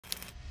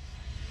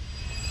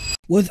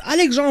With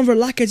Alexandre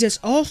Lacazette's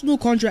Arsenal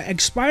contract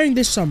expiring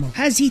this summer,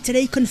 has he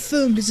today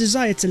confirmed his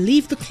desire to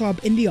leave the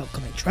club in the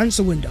upcoming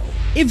transfer window?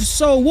 If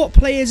so, what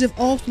players have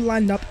Arsenal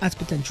lined up as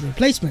potential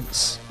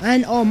replacements?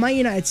 And are Man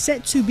United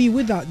set to be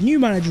without new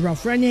manager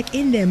Rangnick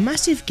in their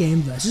massive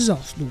game versus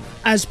Arsenal?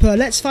 As per,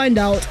 let's find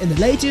out in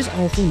the latest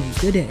Arsenal news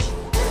today.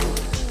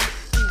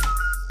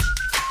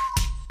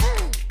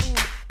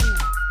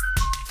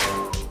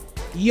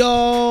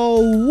 Yo,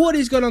 what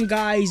is going on,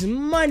 guys?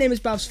 My name is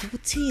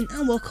Babs14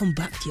 and welcome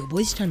back to your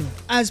boys channel.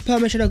 As per,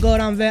 make sure to go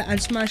down there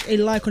and smash a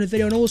like on the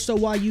video, and also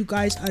while you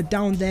guys are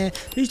down there,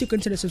 please do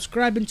consider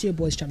subscribing to your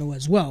boys channel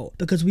as well,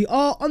 because we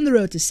are on the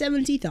road to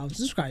 70,000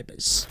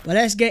 subscribers. But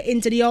let's get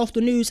into the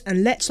Arsenal news,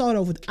 and let's start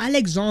off with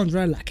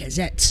Alexandre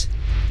Lacazette.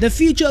 The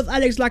future of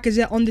Alex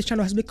Lacazette on this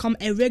channel has become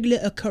a regular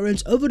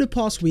occurrence over the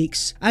past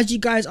weeks. As you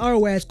guys are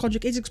aware, his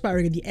contract is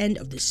expiring at the end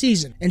of this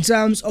season. In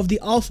terms of the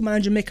Arsenal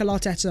manager Mikel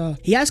Arteta,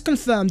 he has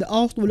confirmed that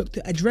Arsenal will look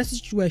to address the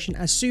situation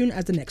as soon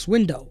as the next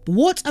window. But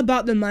what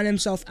about the man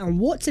himself, and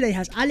what today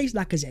has Alex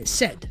Lacazette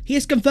said? He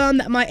has confirmed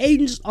that my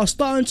agents are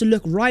starting to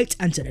look right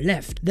and to the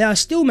left. There are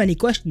still many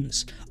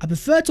questions. I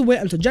prefer to wait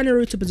until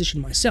January to position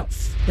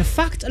myself. The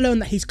fact alone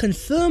that he's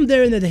confirmed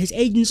there and there that his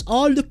agents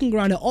are looking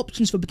around at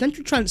options for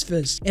potential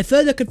transfers, it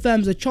further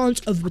confirms the chance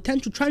of a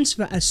potential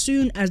transfer as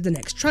soon as the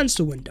next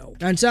transfer window.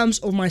 Now, in terms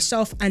of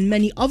myself and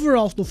many other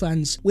Arsenal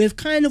fans, we have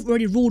kind of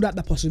already ruled out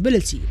the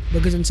possibility,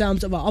 because in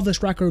terms of our other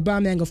striker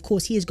Aubameyang, of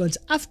course he is going to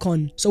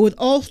AFCON, so with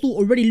Arsenal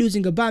already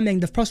losing Aubameyang,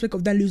 the prospect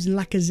of then losing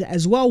Lacazette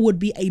as well would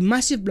be a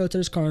massive blow to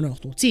this current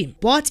Arsenal team.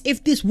 But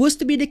if this was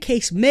to be the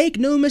case, make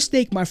no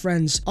mistake my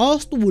friends,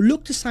 Arsenal will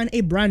look to sign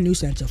a brand new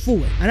centre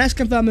forward. And as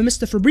confirmed by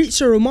Mr.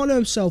 Fabrizio Romano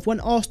himself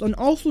when asked on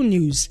Arsenal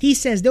News, he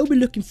says they'll be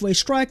looking for a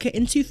striker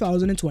in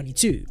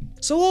 2022.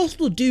 So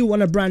Arsenal do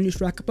want a brand new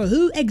striker, but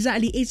who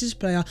exactly is this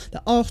player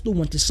that Arsenal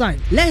want to sign?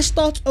 Let's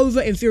start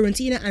over in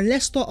Fiorentina, and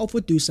let's start off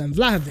with Dusan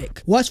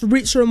Vlahovic. What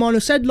Fabrizio Romano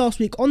said last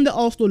week on the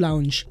Arsenal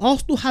Lounge,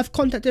 Arsenal have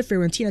contacted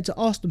Fiorentina to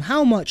ask them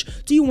how much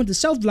do you want to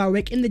sell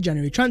Vlahovic in the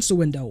January transfer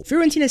window.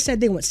 Fiorentina said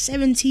they want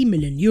 70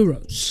 million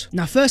euros.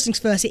 Now, first things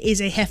first, it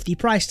is a hefty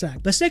price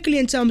tag, but secondly,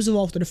 in terms of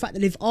Arsenal, the fact that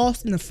they've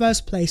asked in the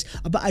first place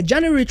about a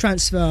January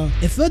transfer,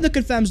 it further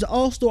confirms that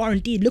Arsenal are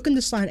indeed looking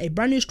to sign a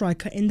brand new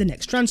striker in the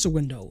next transfer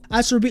window,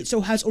 as Fabrizio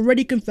has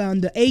already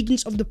confirmed the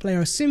agents of the player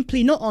are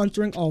simply not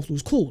answering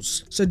Arsenal's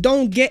calls. So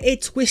don't get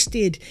it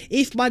twisted.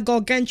 If my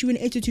gargantuan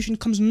institution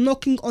comes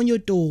knocking on your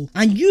door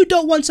and you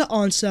don't want to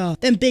answer,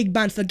 then big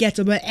man, forget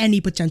about any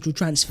potential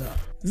transfer.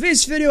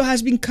 This video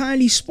has been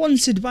kindly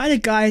sponsored by the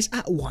guys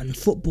at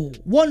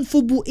OneFootball.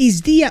 OneFootball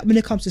is the app when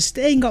it comes to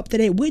staying up to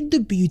date with the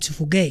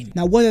beautiful game.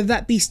 Now, whether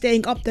that be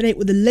staying up to date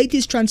with the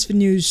latest transfer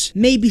news,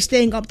 maybe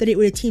staying up to date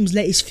with the team's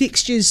latest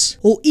fixtures,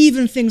 or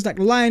even things like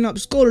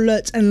lineups, goal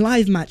alerts, and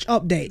live match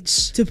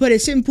updates. To put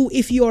it simple,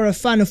 if you are a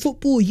fan of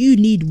football, you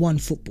need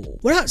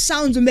OneFootball. Well, that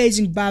sounds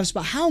amazing, Babs,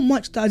 but how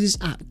much does this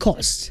app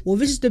cost? Well,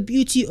 this is the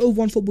beauty of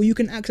OneFootball. You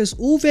can access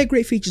all their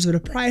great features for the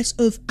price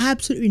of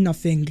absolutely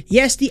nothing.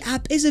 Yes, the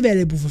app is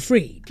available for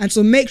free, and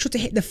so make sure to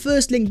hit the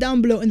first link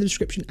down below in the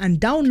description and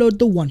download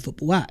the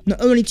OneFootball app. Not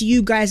only do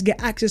you guys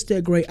get access to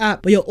a great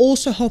app, but you're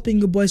also helping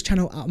your boys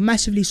channel out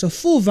massively, so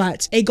for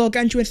that, a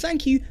gargantuan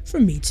thank you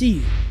from me to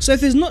you. So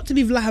if it's not to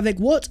be Vlahovic,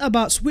 what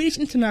about Swedish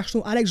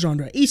international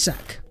Alexander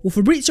Isak? Well,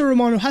 Fabrizio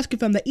Romano has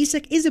confirmed that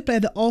Isak is a player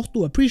that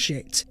Arsenal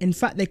appreciate. In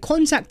fact, they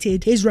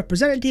contacted his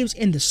representatives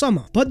in the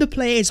summer, but the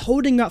player is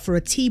holding out for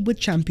a team with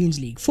Champions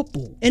League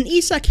football. And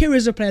Isak here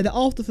is a player that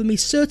Arsenal for me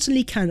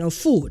certainly can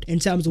afford in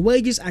terms of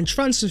wages and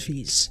transfer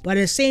fees, but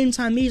at the same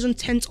time he's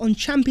intent on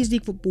Champions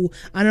League football,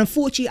 and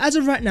unfortunately as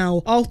of right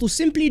now Arsenal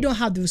simply don't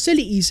have the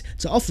facilities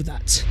to offer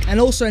that. And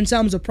also in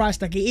terms of price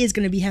tag, it is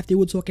going to be hefty.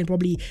 We're talking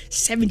probably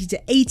 70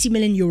 to 80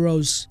 million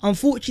euros.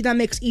 Unfortunately, that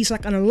makes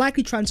Isak an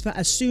unlikely transfer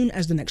as soon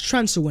as the next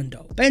transfer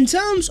window. But in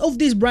terms of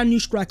this brand new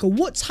striker,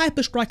 what type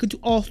of striker do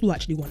Arsenal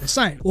actually want to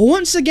sign? Well,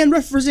 once again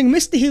referencing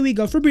Mr. Here we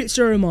go,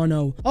 Fabrizio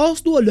Romano,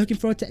 Arsenal are looking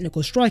for a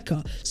technical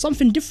striker,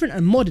 something different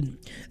and modern.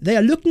 They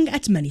are looking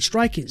at many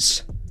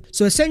strikers.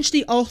 So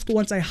essentially, Arsenal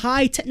wants a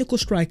high technical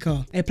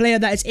striker, a player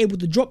that is able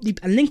to drop deep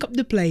and link up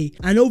the play,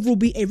 and overall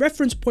be a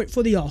reference point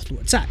for the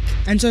Arsenal attack.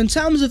 And so in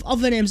terms of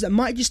other names that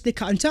might just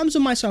stick out, in terms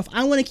of myself,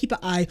 I want to keep an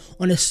eye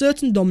on a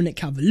certain Dominic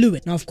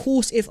Calvert-Lewin. Now, of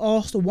course, if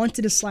Arsenal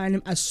wanted to sign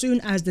him as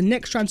soon as the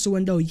next transfer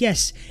window,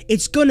 yes,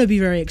 it's gonna be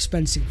very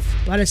expensive.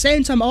 But at the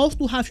same time,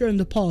 Arsenal have shown in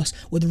the past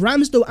with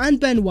Ramsdale and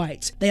Ben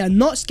White, they are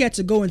not scared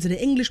to go into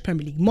the English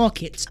Premier League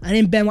market, and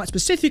in Ben White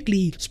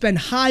specifically, spend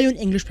high on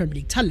English Premier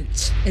League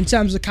talent. In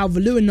terms of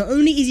Calvert-Lewin, not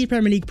only is he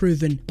Premier League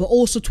proven, but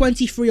also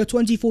 23 or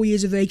 24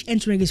 years of age,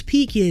 entering his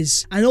peak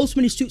years, and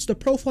ultimately suits the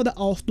profile that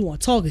Arsenal are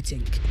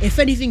targeting. If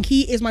anything,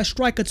 he is my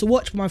striker to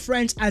watch. But my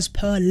friends, as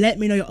per, let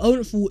me know your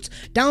own thoughts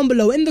down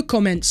below in the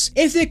comments.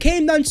 If it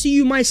came down to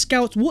you, my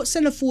scouts, what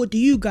centre forward do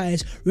you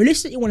guys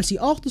realistically want to see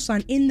Arsenal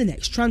sign in the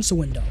next transfer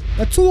window?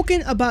 But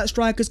talking about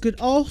strikers, could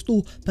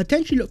Arsenal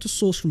potentially look to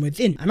source from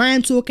within? And I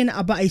am talking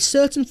about a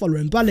certain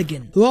Folarin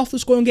Balogun, who after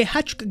scoring a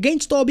hat-trick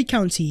against Derby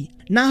County,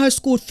 now has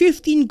scored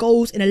 15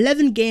 goals in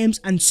 11 games games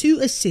and 2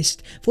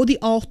 assists for the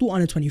Arsenal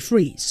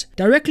under-23s,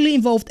 directly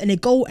involved in a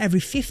goal every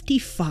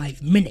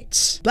 55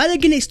 minutes.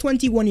 Balogun is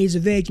 21 years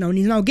of age now, and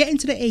he's now getting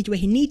to the age where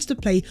he needs to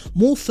play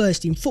more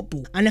first team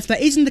football, and if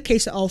that isn't the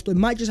case at Arsenal, it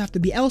might just have to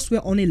be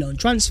elsewhere on a loan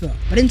transfer.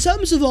 But in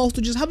terms of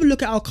Arsenal, just have a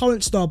look at our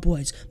current star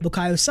boys,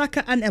 Bukayo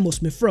Saka and Emil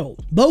Smith-Rowe.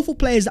 Both were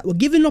players that were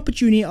given an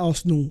opportunity at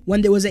Arsenal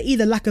when there was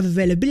either lack of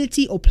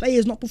availability or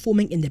players not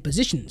performing in their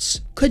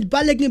positions. Could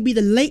Balogun be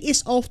the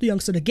latest Arsenal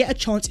youngster to get a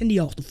chance in the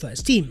Arsenal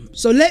first team?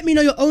 So let me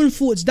know your own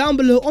thoughts down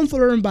below on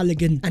Fabrizio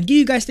Balogun, and do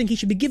you guys think he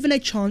should be given a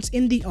chance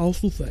in the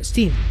Arsenal first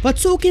team? But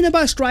talking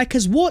about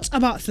strikers, what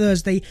about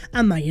Thursday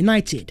and Man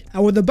United?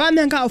 And with the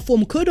Aubameyang out of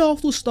form, could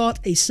Arsenal start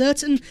a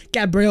certain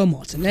Gabriel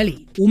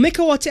Martinelli? Well,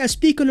 Mikel Arteta,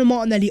 speaking of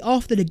Martinelli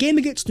after the game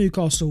against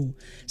Newcastle,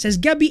 says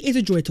Gabby is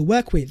a joy to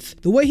work with.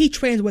 The way he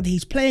trains, whether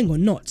he's playing or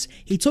not,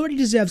 he totally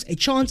deserves a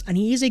chance and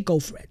he is a goal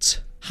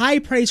threat. High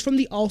praise from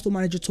the Arsenal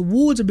manager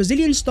towards a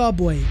Brazilian star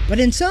boy. But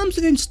in terms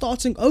of him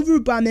starting over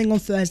Aubameyang on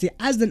Thursday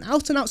as an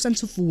out-and-out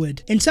centre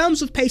forward, in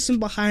terms of pacing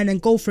behind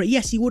and goal for it,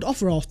 yes, he would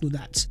offer Arsenal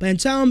that. But in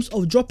terms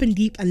of dropping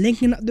deep and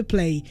linking up the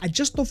play, I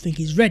just don't think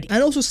he's ready.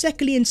 And also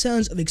secondly, in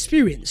terms of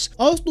experience,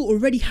 Arsenal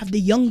already have the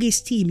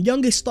youngest team,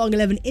 youngest starting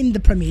 11 in the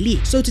Premier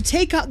League. So to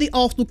take out the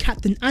Arsenal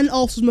captain and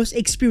Arsenal's most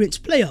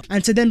experienced player,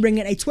 and to then bring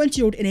in a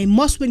 20-year-old in a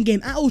must-win game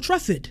at Old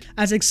Trafford,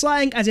 as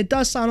exciting as it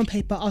does sound on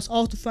paper, us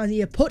Arsenal fans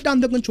here put down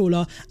the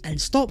controller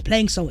and stop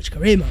playing so much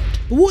career mode.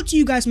 But what do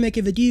you guys make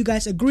of it? Do you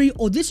guys agree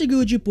or disagree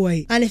with your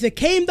boy? And if it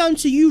came down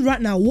to you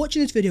right now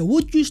watching this video,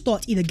 would you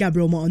start either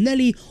Gabriel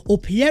Martinelli or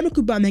Pierre-Emerick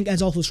Aubameyang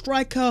as Arsenal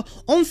striker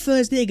on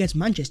Thursday against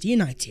Manchester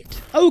United?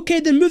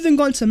 Okay, then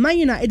moving on to Man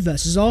United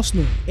versus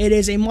Arsenal. It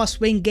is a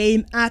must-win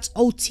game at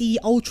OT,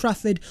 Old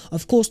Trafford.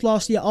 Of course,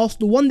 last year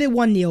Arsenal won their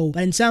 1-0.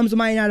 But in terms of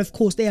Man United, of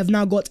course, they have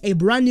now got a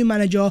brand new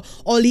manager.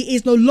 Ole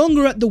is no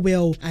longer at the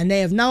wheel, and they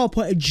have now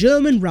appointed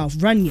German Ralf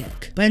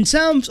Rangnick. But in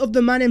terms of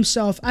the man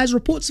himself, as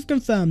reports have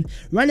confirmed,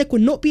 Rangnick will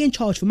not be in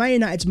charge for Man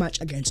United's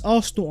match against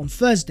Arsenal on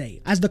Thursday,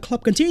 as the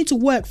club continue to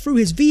work through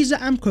his visa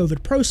and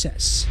COVID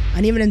process.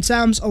 And even in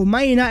terms of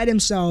Man United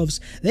themselves,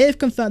 they have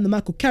confirmed that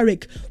Michael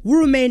Carrick will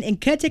remain in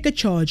caretaker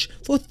charge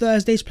for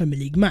Thursday's Premier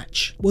League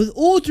match. With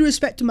all due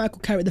respect to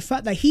Michael Carrick, the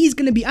fact that he's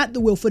going to be at the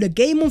wheel for the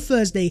game on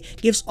Thursday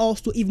gives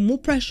Arsenal even more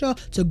pressure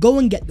to go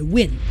and get the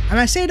win. And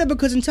I say that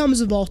because in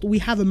terms of Arsenal, we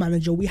have a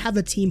manager, we have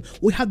a team,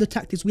 we have the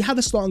tactics, we have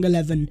a starting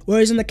 11,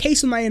 whereas in the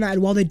case of Man United,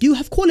 while they do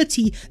have quality,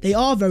 they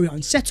are very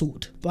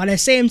unsettled. But at the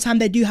same time,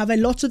 they do have a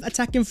lot of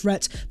attacking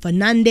threats: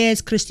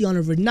 Fernandes,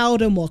 Cristiano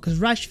Ronaldo, Marcus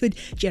Rashford,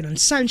 Jadon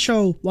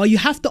Sancho. While you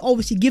have to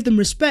obviously give them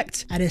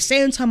respect, at the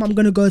same time, I'm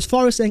going to go as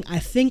far as saying I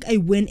think a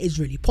win is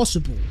really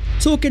possible.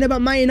 Talking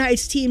about Man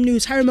United's team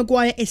news, Harry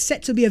Maguire is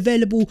set to be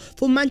available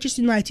for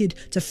Manchester United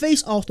to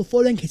face Arsenal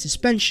following his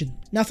suspension.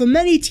 Now, for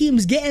many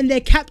teams, getting their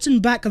captain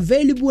back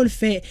available and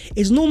fit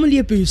is normally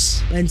a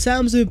boost. But in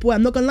terms of, boy,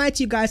 I'm not going to lie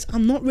to you guys,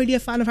 I'm not really a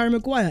fan of Harry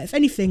Maguire. If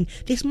anything,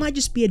 this might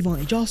just be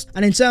advantage Arsenal.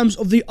 And in terms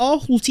of the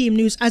Arsenal team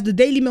news, as the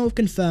Daily Mail have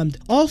confirmed,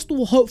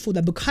 Arsenal were hopeful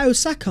that Bukayo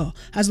Saka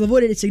has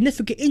avoided a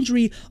significant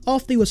injury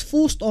after he was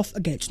forced off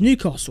against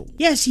Newcastle.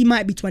 Yes, he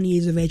might be 20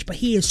 years of age, but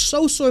he is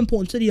so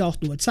important to the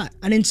Arsenal attack.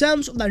 And in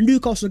terms of that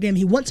Newcastle game,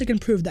 he once again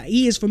proved that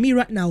he is, for me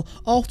right now,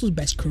 Arsenal's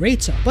best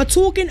creator. But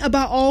talking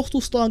about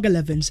Arsenal starting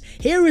 11s,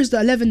 here is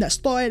the 11 that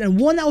started and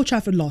won at Old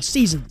Trafford last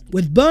season,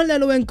 with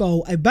Bernardo in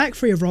goal, a back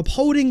three of Rob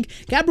Holding,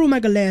 Gabriel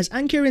Magalhaes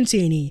and Kieran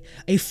Tierney,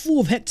 a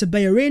four of Hector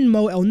Bellerin,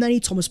 Mo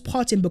Elneny, Thomas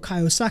Partey and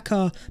Bukayo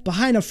Saka,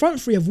 behind a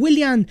front three of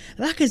Willian,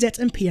 Lacazette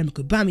and Pierre-Emerick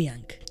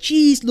Aubameyang.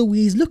 Jeez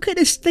Louise, look at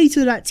the state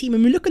of that team. I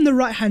mean, look on the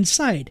right hand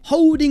side.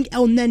 Holding,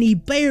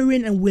 Elneny,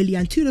 Bellerin and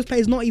Willian, two of those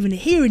players not even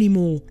here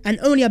anymore. And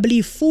only I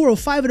believe 4 or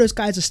 5 of those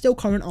guys are still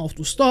current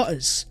Arsenal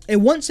starters. It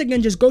once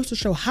again just goes to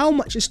show how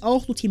much this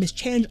Arsenal team has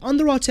changed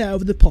under Arteta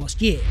over the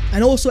past year.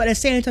 And also at the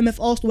same time,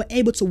 if Arsenal were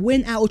able to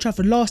win at Old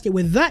Trafford last year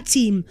with that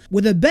team,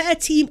 with a better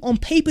team on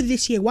paper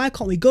this year, why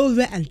can't we go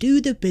over it and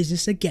do the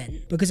business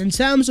again? Because in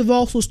terms of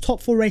Arsenal's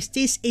top 4 race,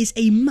 this is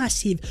a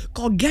massive,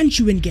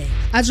 gargantuan game.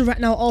 As of right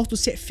now, Arsenal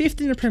sit 5th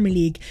in the Premier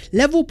League,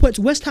 level points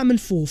West Ham in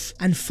 4th,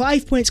 and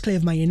 5 points clear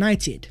of Man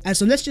United. And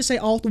so let's just say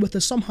Arsenal were to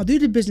somehow do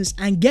the business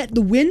and get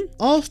the win,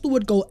 Arsenal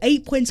would go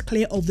 8 points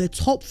clear of their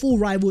top 4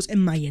 rivals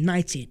in Man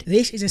United.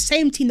 This is the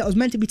same team that was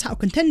meant to be title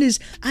contenders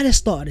at the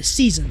start of the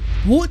season.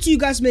 What do you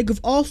guys make of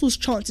Arsenal's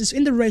chances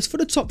in the race for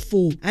the top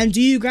 4? And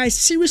do you guys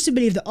seriously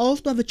believe that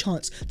Arsenal have a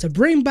chance to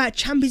bring back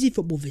Champions League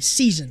football this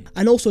season?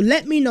 And also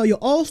let me know your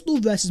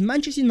Arsenal versus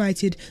Manchester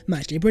United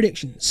matchday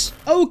predictions.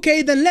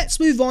 Okay, then let's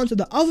move on to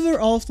the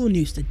other Arsenal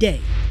news today.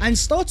 And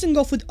starting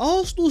off with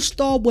Arsenal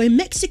starboy,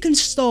 Mexican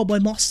starboy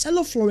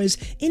Marcelo Flores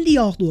in the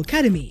Arsenal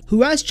Academy,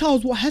 who, as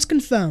Charles Watt has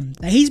confirmed,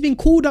 that he's been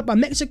called up by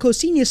Mexico's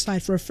senior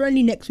side for a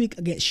friendly next week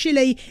against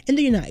Chile in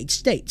the United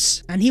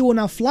States. And he will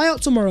now fly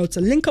out tomorrow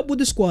to link up with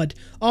the squad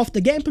after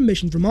getting getting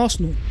permission from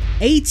Arsenal.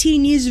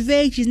 18 years of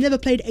age, he's never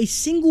played a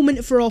single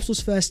minute for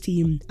Arsenal's first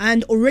team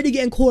and already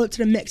getting called up to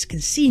the Mexican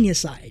senior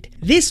side.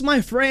 This,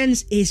 my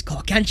friends, is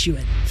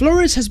gargantuan.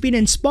 Flores has been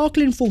in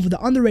sparkling form for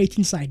the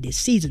under-18 side this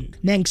season,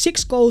 netting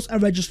 6 goals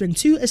and registering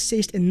 2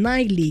 assists in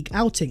 9 league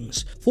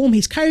outings, form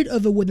he's carried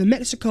over with the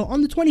Mexico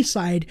under-20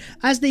 side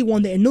as they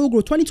won the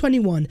inaugural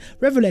 2021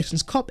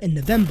 Revelations Cup in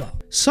November.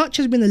 Such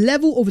has been the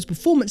level of his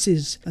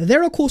performances that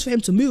there are calls for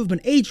him to move up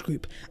an age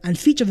group and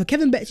feature for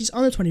Kevin Betsy's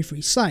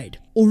under-23 side.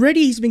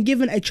 Already he's been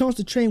given a chance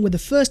to train with the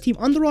first team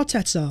under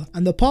Arteta,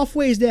 and the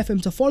pathway is there for him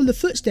to follow the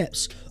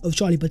footsteps of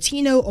Charlie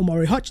Patino,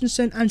 Omari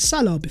Hutchinson and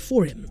Salah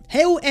before him.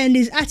 Hale End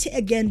is at it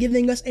again,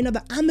 giving us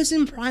another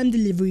Amazon Prime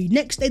delivery,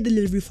 next day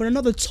delivery for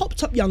another top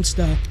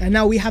youngster, and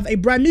now we have a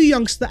brand new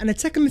youngster and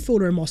attacking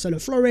midfielder in Marcelo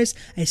Flores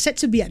is set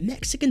to be a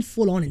Mexican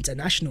full-on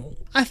international.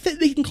 I think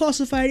we can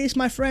classify this,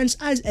 my friends,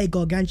 as a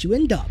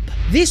gargantuan dub.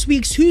 This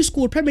week's Who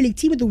Scored Premier League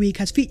Team of the Week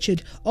has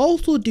featured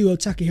Arsenal duo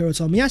Takehiro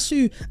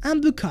Tomiyasu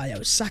and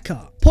Bukayo Saka.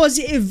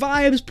 Positive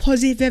vibes,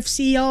 positive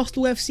FC,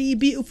 Arsenal FC,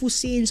 beautiful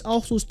scenes,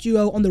 Arsenal's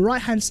duo on the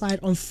right hand side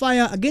on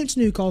fire against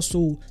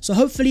Newcastle. So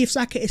hopefully if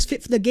Saka is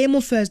fit for the game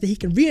on Thursday, he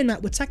can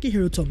reunite with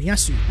Takehiro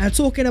Tomiyasu. And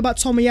talking about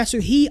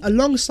Tomiyasu, he,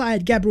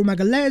 alongside Gabriel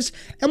Magalhaes,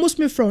 Emil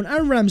Smith-Rowe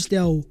and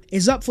Ramsdale,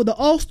 is up for the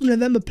Arsenal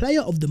November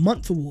Player of the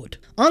Month award.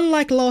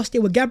 Unlike last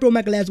year where Gabriel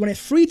Magalhaes won it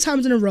 3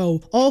 times in a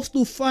row,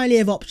 Arsenal finally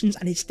have options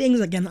and it stings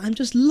again that I'm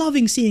just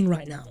loving seeing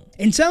right now.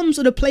 In terms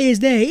of the players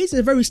there, it's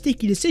a very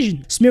sticky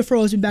decision.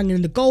 Smith-Rowe has been banging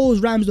in the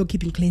goals, Ramsdale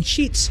keeping clean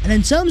sheets, and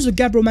in terms of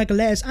Gabriel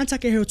Magalhaes and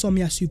Takehiro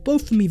Tomiyasu,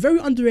 both for me very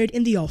underrated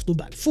in the Arsenal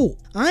back four.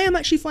 I am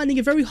actually finding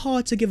it very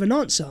hard to give an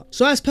answer.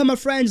 So as per my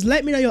friends,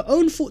 let me know your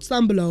own thoughts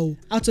down below.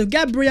 Out of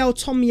Gabriel,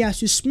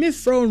 Tomiyasu,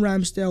 Smith-Rowe and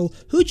Ramsdale,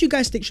 who do you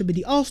guys think should be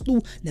the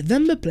Arsenal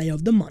November Player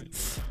of the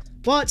Month?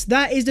 But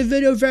that is the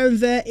video there and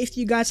there. If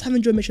you guys have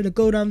enjoyed, make sure to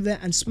go down there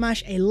and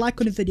smash a like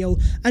on the video,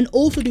 and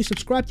also do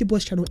subscribe to your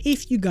boy's channel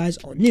if you guys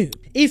are new.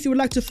 If you would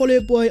like to follow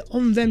your boy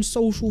on them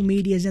social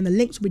medias, then the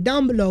links will be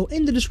down below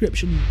in the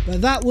description.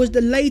 But that was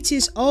the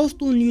latest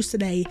Arsenal news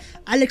today.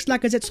 Alex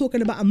Lacazette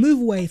talking about a move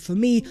away. For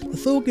me, the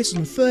focus is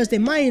on Thursday,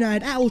 Man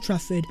United at Old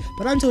Trafford.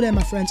 But until then,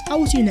 my friends, I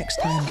will see you next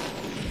time.